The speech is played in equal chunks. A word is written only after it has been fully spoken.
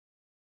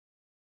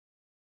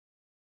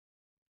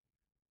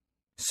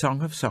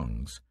Song of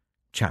Songs,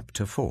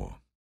 Chapter 4.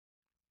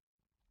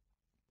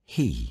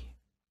 He.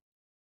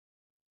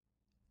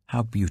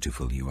 How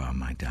beautiful you are,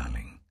 my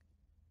darling.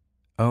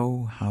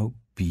 Oh, how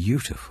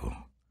beautiful.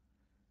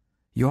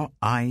 Your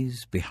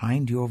eyes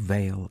behind your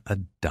veil are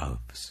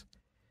doves.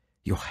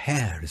 Your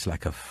hair is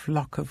like a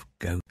flock of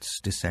goats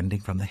descending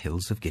from the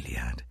hills of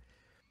Gilead.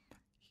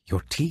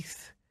 Your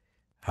teeth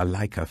are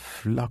like a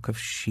flock of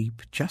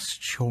sheep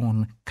just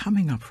shorn,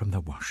 coming up from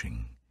the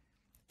washing.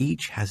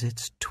 Each has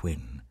its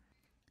twin.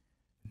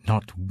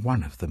 Not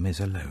one of them is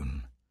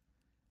alone.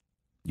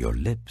 Your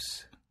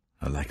lips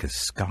are like a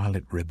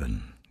scarlet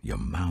ribbon. Your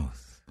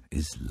mouth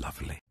is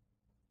lovely.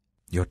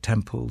 Your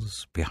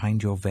temples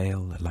behind your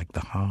veil are like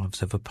the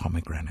halves of a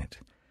pomegranate.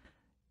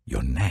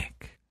 Your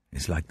neck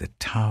is like the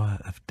Tower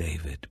of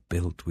David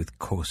built with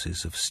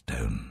courses of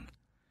stone.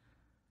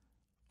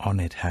 On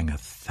it hang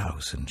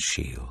 1,000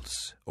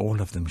 shields,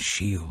 all of them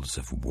shields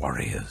of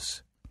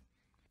warriors.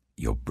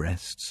 Your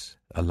breasts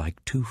are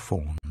like 2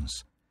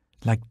 fawns,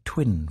 like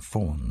twin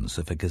fawns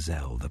of a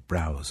gazelle that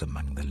browse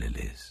among the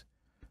lilies.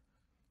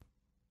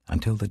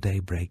 Until the day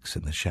breaks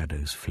and the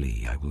shadows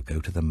flee, I will go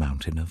to the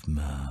mountain of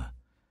myrrh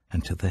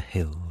and to the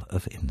hill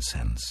of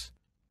incense.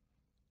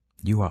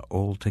 You are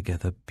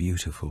altogether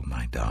beautiful,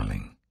 my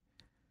darling.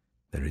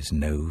 There is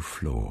no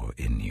flaw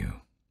in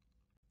you.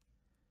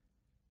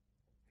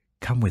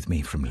 Come with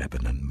me from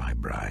Lebanon, my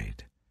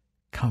bride.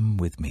 Come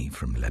with me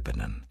from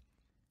Lebanon.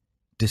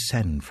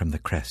 Descend from the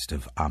crest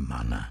of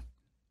Amana,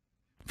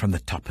 from the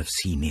top of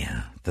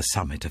Senir, the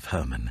summit of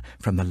Hermon,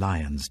 from the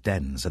lions'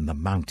 dens and the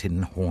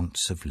mountain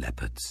haunts of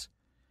leopards.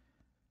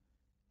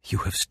 You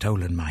have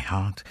stolen my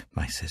heart,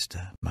 my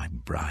sister, my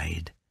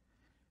bride.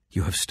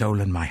 You have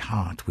stolen my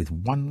heart with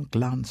one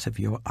glance of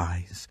your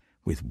eyes,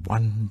 with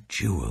one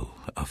jewel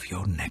of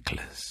your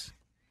necklace.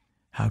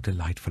 How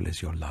delightful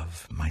is your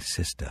love, my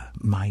sister,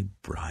 my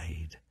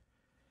bride.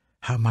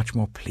 How much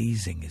more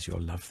pleasing is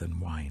your love than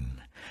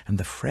wine, and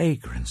the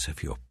fragrance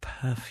of your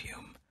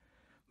perfume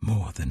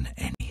more than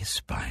any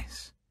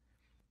spice.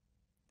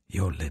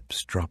 Your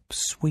lips drop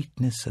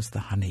sweetness as the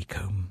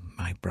honeycomb,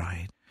 my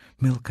bride.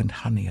 Milk and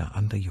honey are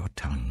under your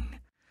tongue.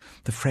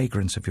 The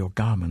fragrance of your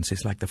garments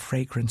is like the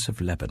fragrance of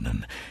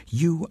Lebanon.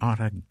 You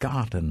are a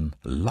garden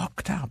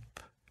locked up,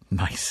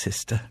 my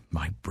sister,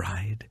 my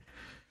bride.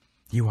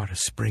 You are a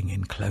spring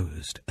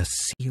enclosed, a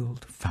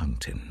sealed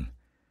fountain.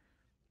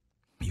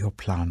 Your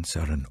plants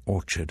are an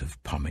orchard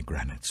of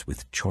pomegranates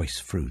with choice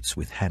fruits,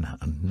 with henna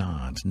and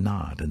nard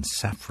and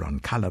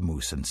saffron,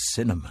 calamus and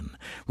cinnamon,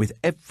 with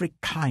every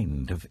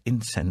kind of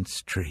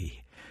incense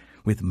tree,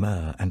 with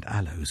myrrh and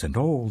aloes and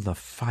all the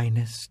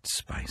finest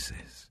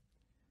spices.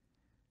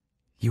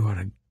 You are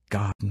a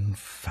garden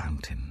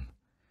fountain,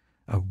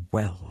 a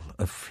well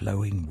of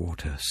flowing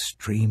water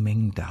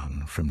streaming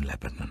down from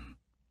Lebanon.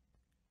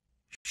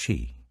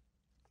 She.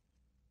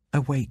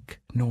 Awake,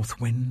 north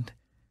wind,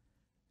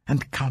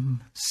 and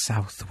come,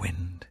 south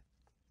wind.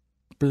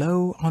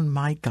 Blow on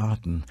my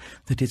garden,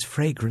 that its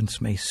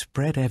fragrance may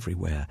spread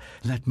everywhere.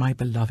 Let my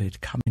beloved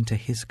come into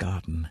his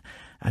garden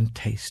and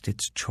taste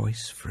its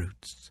choice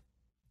fruits.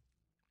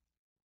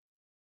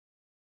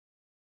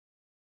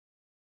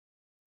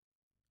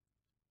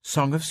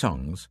 Song of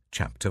Songs,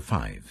 Chapter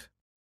 5.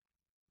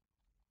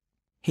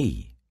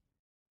 He.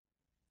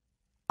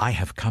 I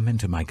have come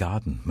into my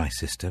garden, my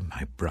sister,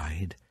 my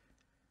bride.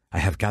 I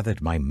have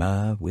gathered my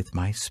myrrh with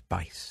my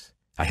spice.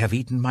 I have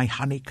eaten my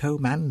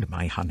honeycomb and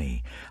my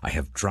honey. I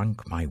have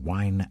drunk my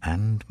wine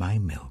and my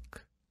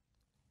milk.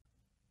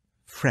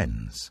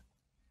 Friends.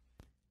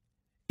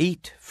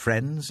 Eat,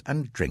 friends,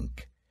 and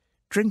drink.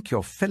 Drink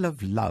your fill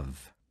of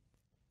love.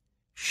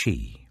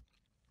 She.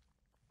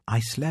 I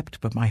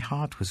slept, but my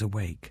heart was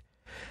awake.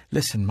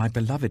 Listen, my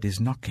beloved is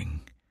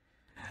knocking.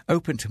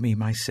 Open to me,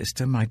 my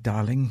sister, my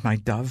darling, my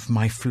dove,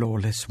 my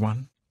flawless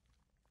one.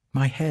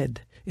 My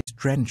head is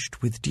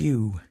drenched with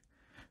dew,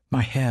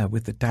 my hair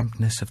with the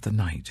dampness of the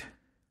night.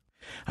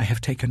 I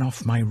have taken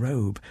off my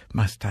robe.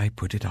 Must I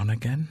put it on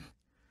again?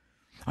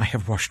 I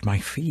have washed my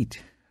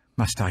feet.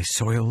 Must I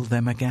soil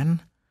them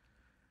again?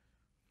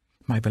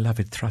 My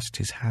beloved thrust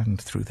his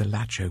hand through the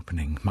latch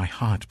opening. My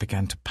heart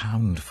began to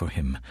pound for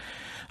him.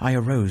 I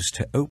arose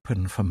to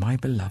open for my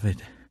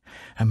beloved,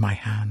 and my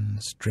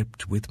hands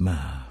dripped with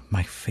myrrh,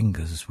 my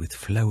fingers with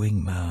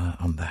flowing myrrh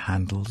on the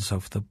handles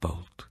of the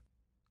bolt.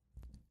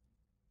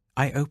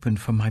 I opened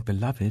for my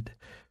beloved,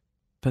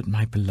 but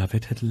my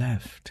beloved had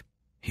left.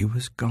 He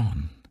was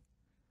gone.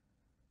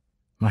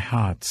 My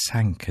heart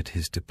sank at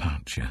his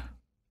departure.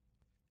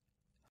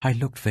 I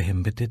looked for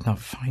him, but did not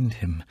find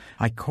him.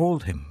 I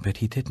called him, but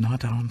he did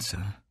not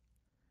answer.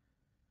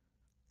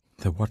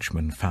 The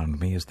watchmen found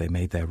me as they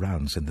made their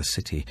rounds in the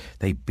city.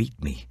 They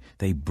beat me.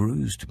 They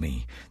bruised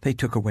me. They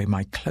took away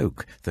my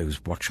cloak,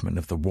 those watchmen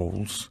of the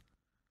walls.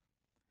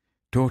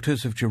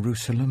 Daughters of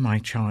Jerusalem, I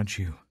charge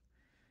you,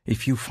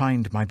 if you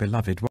find my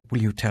beloved, what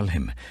will you tell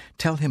him?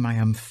 Tell him I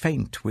am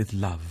faint with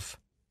love.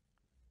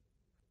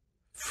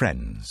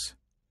 Friends.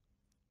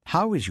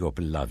 How is your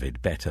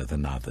beloved better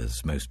than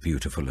others, most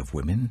beautiful of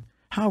women?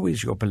 How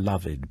is your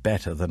beloved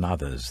better than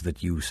others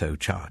that you so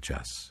charge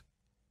us?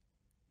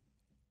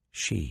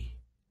 She.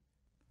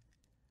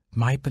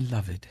 My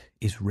beloved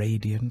is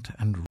radiant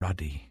and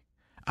ruddy,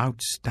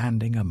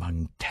 outstanding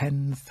among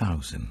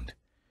 10,000.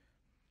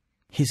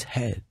 His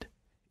head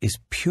is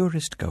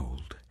purest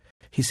gold,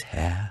 his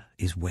hair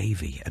is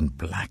wavy and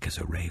black as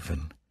a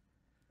raven.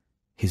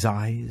 His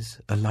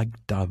eyes are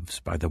like doves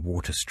by the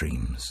water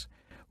streams,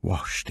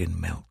 washed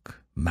in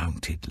milk,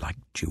 mounted like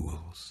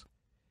jewels.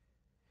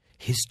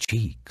 His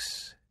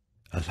cheeks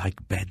are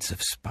like beds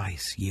of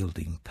spice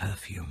yielding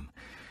perfume.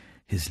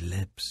 His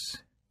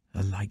lips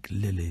are like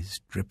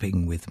lilies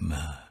dripping with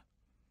myrrh.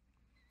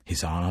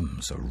 His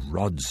arms are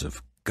rods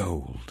of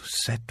gold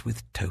set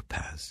with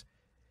topaz.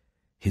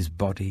 His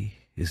body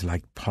is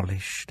like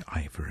polished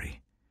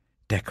ivory,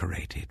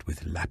 decorated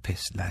with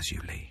lapis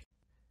lazuli.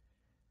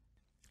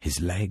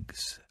 His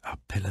legs are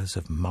pillars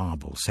of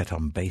marble set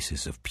on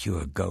bases of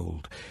pure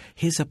gold.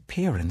 His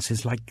appearance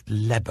is like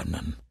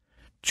Lebanon,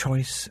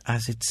 choice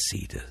as its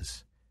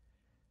cedars.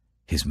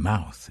 His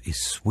mouth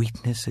is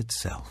sweetness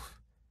itself.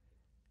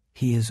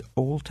 He is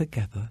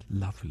altogether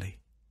lovely.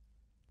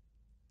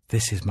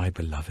 This is my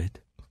beloved,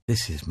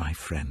 this is my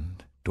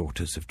friend,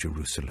 daughters of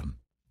Jerusalem.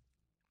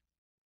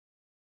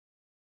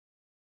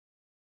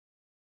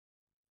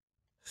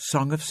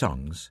 Song of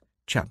Songs,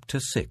 Chapter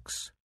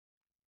 6.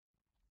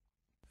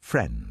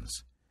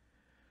 Friends.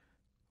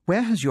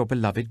 Where has your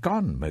beloved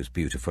gone, most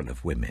beautiful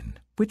of women?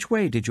 Which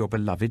way did your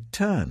beloved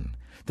turn,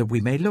 that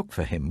we may look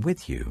for him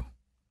with you?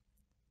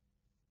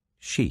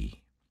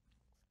 She.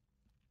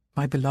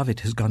 My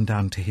beloved has gone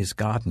down to his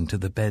garden, to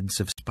the beds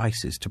of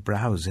spices, to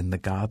browse in the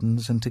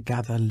gardens and to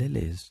gather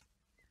lilies.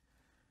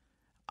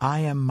 I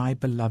am my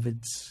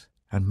beloved's,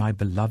 and my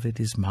beloved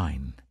is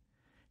mine.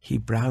 He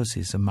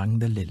browses among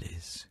the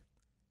lilies.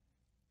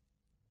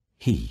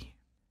 He.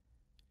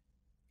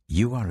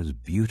 You are as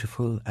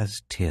beautiful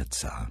as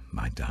Tirzah,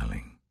 my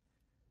darling,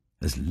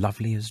 as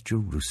lovely as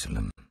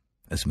Jerusalem,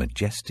 as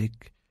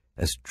majestic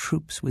as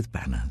troops with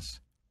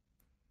banners.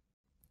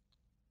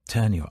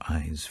 Turn your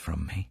eyes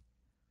from me.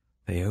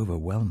 They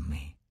overwhelm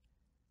me.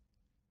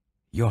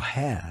 Your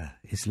hair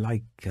is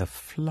like a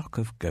flock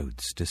of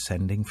goats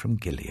descending from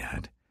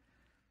Gilead.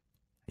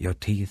 Your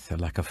teeth are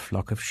like a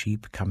flock of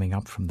sheep coming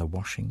up from the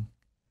washing.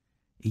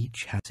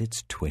 Each has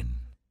its twin.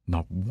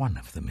 Not one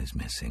of them is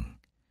missing.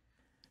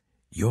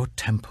 Your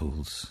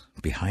temples,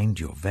 behind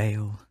your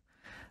veil,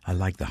 are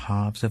like the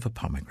halves of a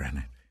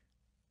pomegranate.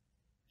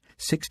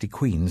 60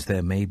 queens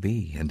there may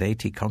be, and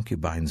 80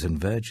 concubines and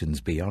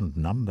virgins beyond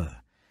number.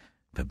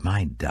 But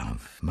my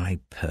dove, my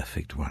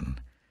perfect one,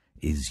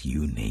 is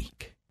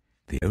unique,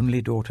 the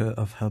only daughter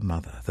of her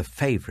mother, the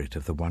favourite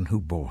of the one who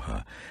bore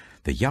her.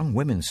 The young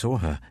women saw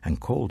her and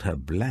called her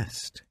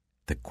blessed.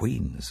 The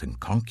queens and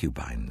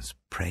concubines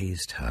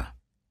praised her.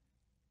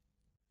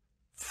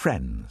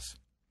 Friends.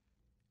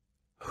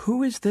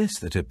 Who is this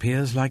that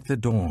appears like the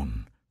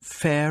dawn,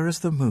 fair as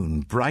the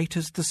moon, bright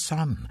as the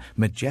sun,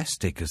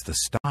 majestic as the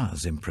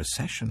stars in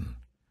procession?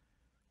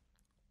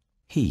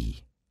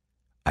 He.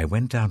 I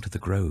went down to the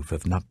grove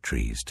of nut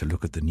trees to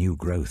look at the new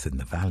growth in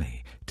the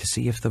valley, to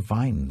see if the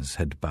vines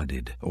had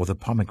budded or the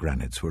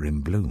pomegranates were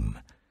in bloom.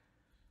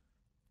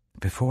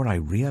 Before I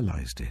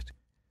realized it,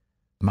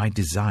 my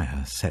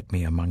desire set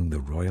me among the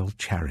royal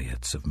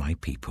chariots of my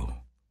people.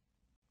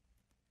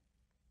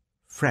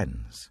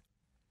 Friends.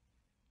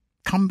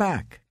 Come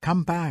back,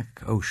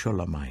 O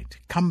Shulamite,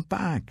 come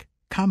back,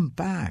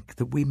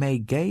 that we may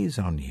gaze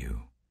on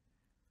you.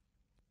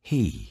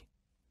 He.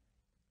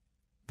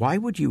 Why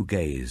would you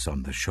gaze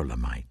on the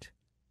Shulamite,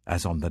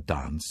 as on the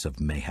dance of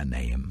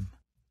Mahanaim?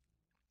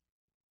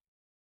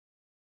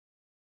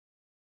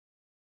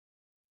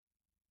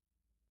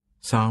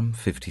 Psalm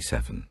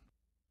 57.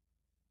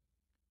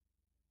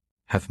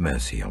 Have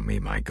mercy on me,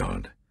 my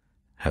God,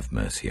 have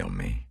mercy on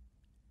me.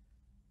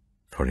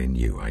 For in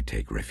you I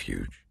take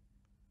refuge.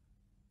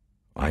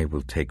 I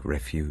will take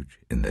refuge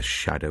in the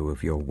shadow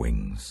of your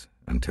wings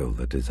until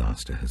the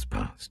disaster has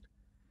passed.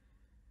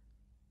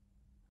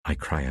 I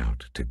cry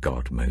out to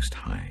God Most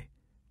High,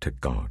 to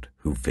God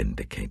who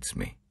vindicates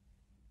me.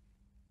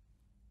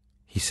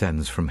 He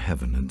sends from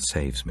heaven and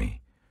saves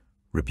me,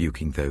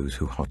 rebuking those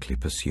who hotly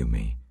pursue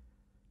me.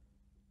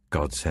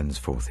 God sends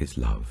forth his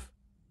love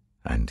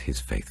and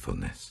his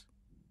faithfulness.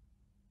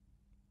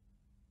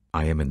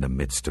 I am in the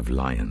midst of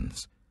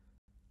lions.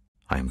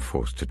 I am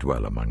forced to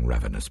dwell among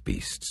ravenous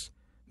beasts,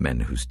 men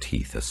whose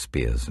teeth are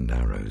spears and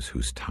arrows,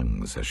 whose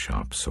tongues are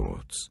sharp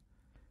swords.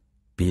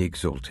 Be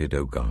exalted,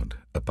 O God,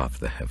 above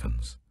the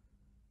heavens.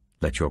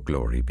 Let your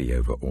glory be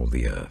over all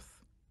the earth.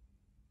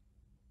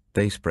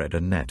 They spread a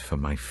net for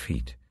my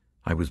feet.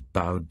 I was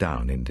bowed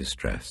down in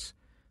distress.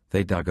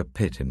 They dug a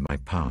pit in my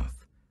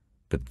path,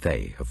 but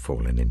they have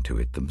fallen into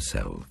it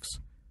themselves.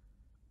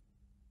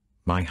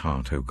 My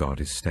heart, O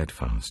God, is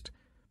steadfast.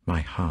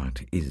 My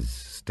heart is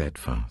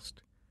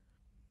steadfast.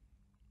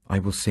 I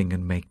will sing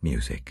and make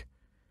music.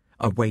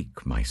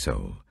 Awake, my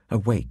soul,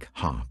 awake,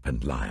 harp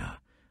and lyre.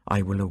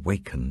 I will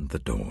awaken the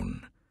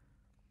dawn.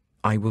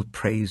 I will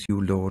praise you,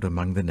 Lord,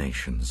 among the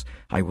nations.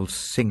 I will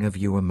sing of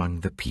you among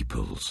the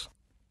peoples.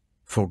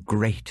 For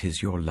great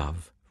is your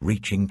love,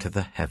 reaching to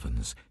the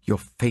heavens. Your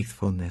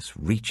faithfulness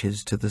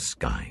reaches to the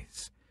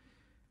skies.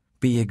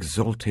 Be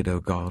exalted, O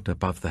God,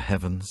 above the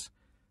heavens.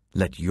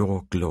 Let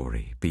your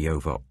glory be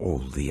over all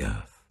the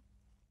earth.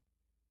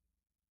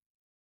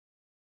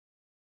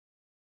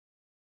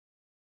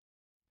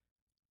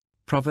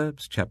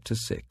 Proverbs chapter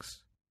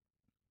 6.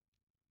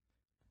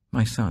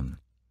 My son,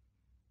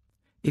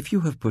 if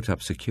you have put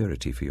up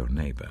security for your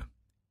neighbor,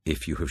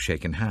 if you have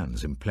shaken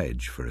hands in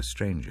pledge for a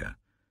stranger,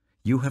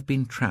 you have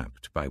been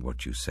trapped by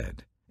what you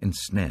said,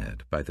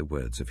 ensnared by the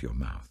words of your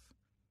mouth.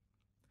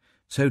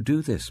 So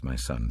do this, my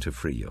son, to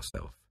free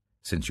yourself,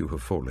 since you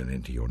have fallen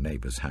into your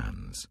neighbor's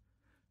hands.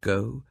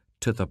 Go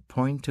to the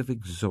point of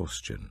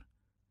exhaustion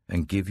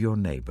and give your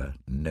neighbor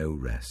no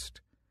rest.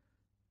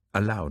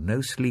 Allow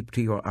no sleep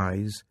to your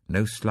eyes,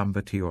 no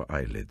slumber to your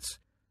eyelids.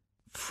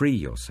 Free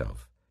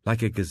yourself,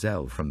 like a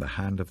gazelle from the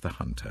hand of the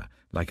hunter,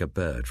 like a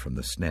bird from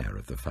the snare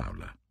of the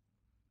fowler.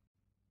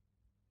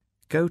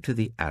 Go to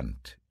the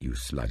ant, you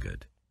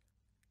sluggard.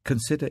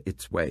 Consider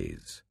its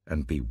ways,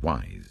 and be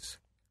wise.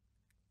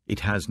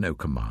 It has no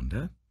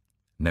commander,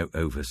 no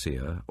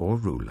overseer or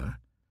ruler,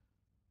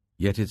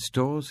 yet it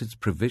stores its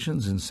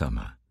provisions in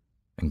summer,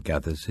 and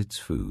gathers its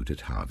food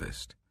at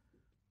harvest.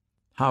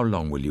 How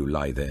long will you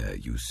lie there,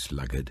 you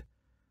sluggard?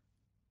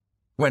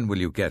 When will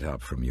you get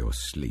up from your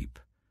sleep?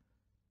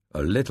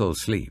 A little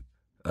sleep,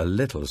 a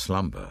little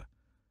slumber,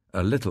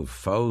 a little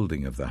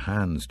folding of the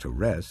hands to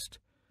rest,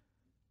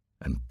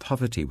 and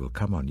poverty will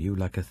come on you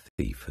like a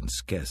thief, and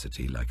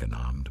scarcity like an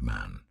armed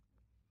man.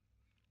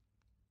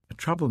 A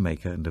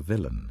troublemaker and a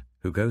villain,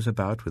 who goes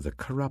about with a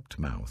corrupt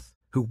mouth,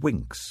 who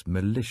winks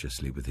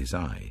maliciously with his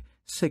eye,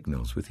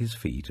 signals with his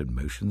feet and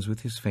motions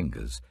with his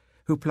fingers,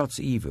 who plots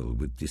evil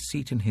with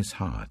deceit in his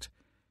heart,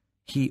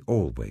 he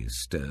always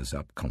stirs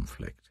up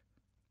conflict.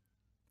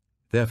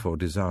 Therefore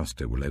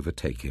disaster will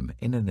overtake him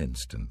in an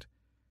instant.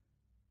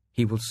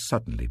 He will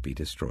suddenly be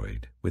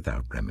destroyed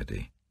without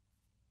remedy.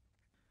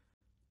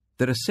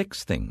 There are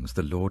 6 things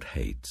the Lord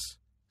hates,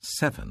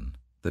 7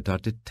 that are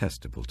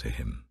detestable to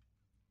him: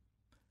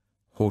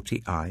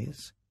 haughty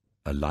eyes,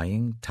 a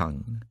lying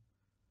tongue,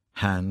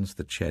 hands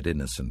that shed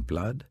innocent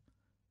blood,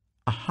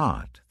 a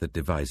heart that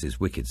devises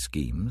wicked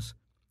schemes,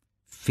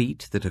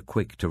 feet that are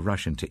quick to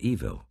rush into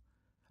evil,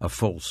 a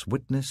false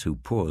witness who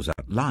pours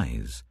out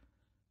lies,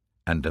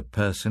 and a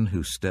person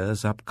who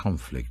stirs up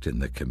conflict in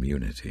the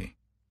community.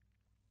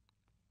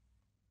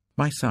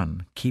 My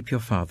son, keep your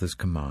father's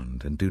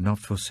command, and do not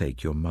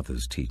forsake your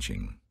mother's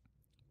teaching.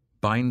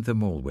 Bind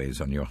them always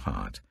on your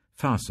heart,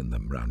 fasten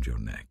them round your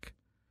neck.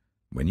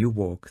 When you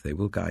walk, they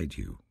will guide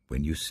you.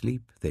 When you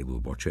sleep, they will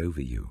watch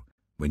over you.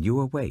 When you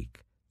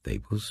awake, they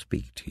will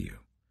speak to you.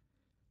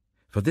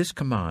 For this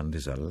command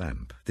is a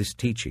lamp, this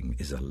teaching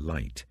is a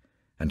light,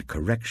 and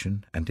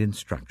correction and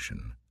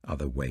instruction are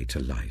the way to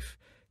life,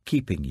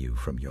 keeping you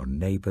from your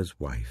neighbor's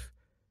wife,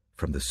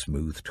 from the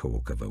smooth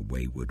talk of a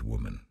wayward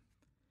woman.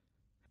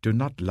 Do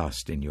not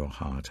lust in your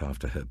heart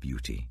after her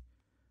beauty,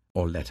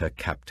 or let her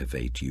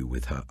captivate you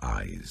with her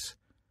eyes.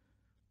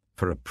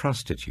 For a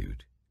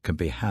prostitute can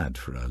be had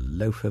for a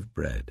loaf of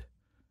bread,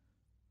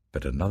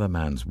 but another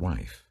man's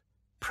wife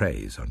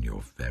preys on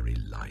your very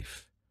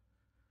life.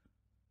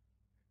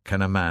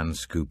 Can a man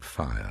scoop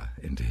fire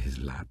into his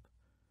lap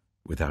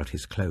without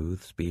his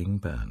clothes being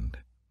burned?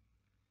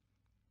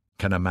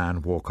 Can a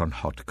man walk on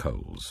hot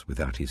coals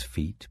without his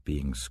feet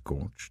being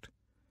scorched?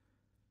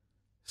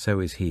 So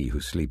is he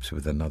who sleeps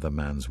with another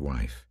man's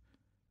wife.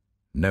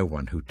 No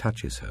one who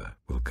touches her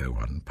will go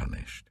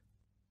unpunished.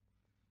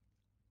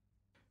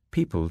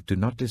 People do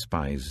not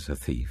despise a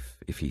thief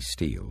if he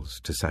steals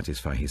to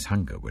satisfy his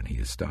hunger when he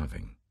is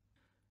starving.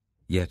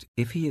 Yet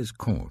if he is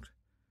caught,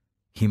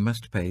 he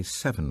must pay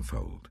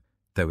 7-fold,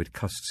 though it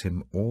costs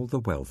him all the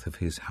wealth of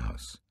his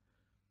house.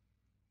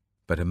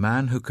 But a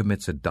man who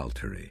commits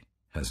adultery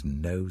has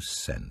no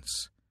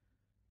sense.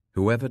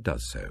 Whoever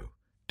does so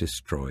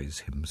destroys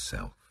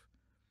himself.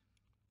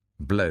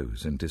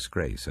 Blows and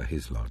disgrace are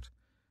his lot,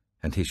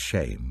 and his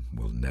shame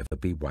will never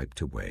be wiped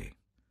away.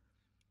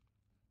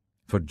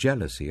 For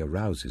jealousy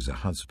arouses a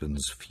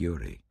husband's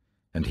fury,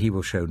 and he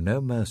will show no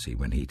mercy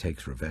when he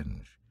takes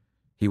revenge.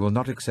 He will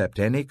not accept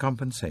any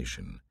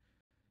compensation.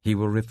 He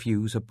will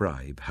refuse a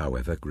bribe,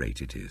 however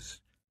great it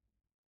is.